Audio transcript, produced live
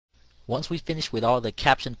Once we finish with all the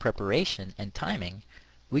caption preparation and timing,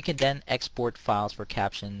 we can then export files for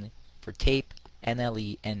caption for tape,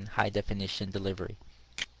 NLE, and high definition delivery.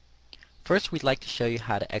 First, we'd like to show you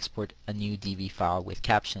how to export a new DV file with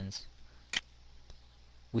captions.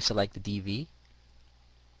 We select the DV,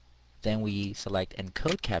 then we select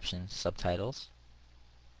encode caption subtitles.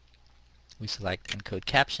 We select encode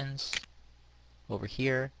captions. Over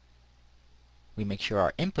here, we make sure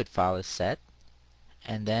our input file is set,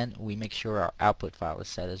 and then we make sure our output file is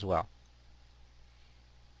set as well.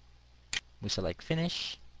 We select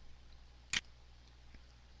finish,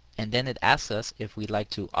 and then it asks us if we'd like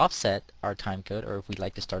to offset our timecode or if we'd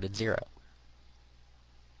like to start at 0.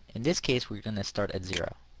 In this case, we're going to start at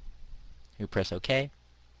 0. We press OK.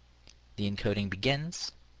 The encoding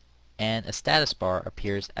begins, and a status bar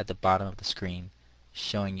appears at the bottom of the screen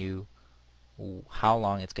showing you how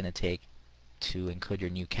long it's going to take to encode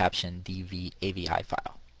your new caption DV AVI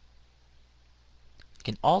file. You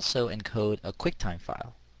can also encode a QuickTime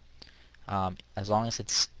file as long as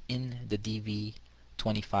it's in the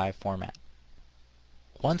DV25 format.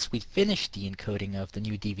 Once we finish the encoding of the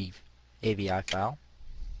new DV AVI file,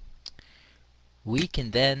 we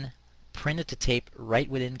can then print it to tape right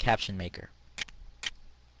within CaptionMaker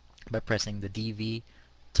by pressing the DV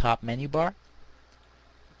top menu bar,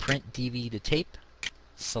 print DV to tape,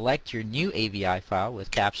 select your new AVI file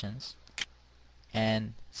with captions,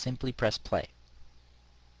 and simply press play.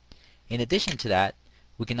 In addition to that,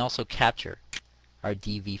 we can also capture our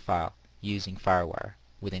DV file using firewire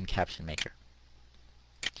within CaptionMaker.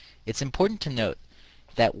 It's important to note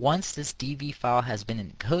that once this DV file has been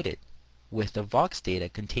encoded with the VAUX data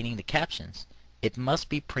containing the captions, it must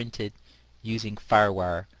be printed using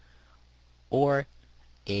firewire or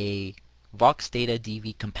a VAUX data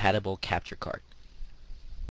DV compatible capture card.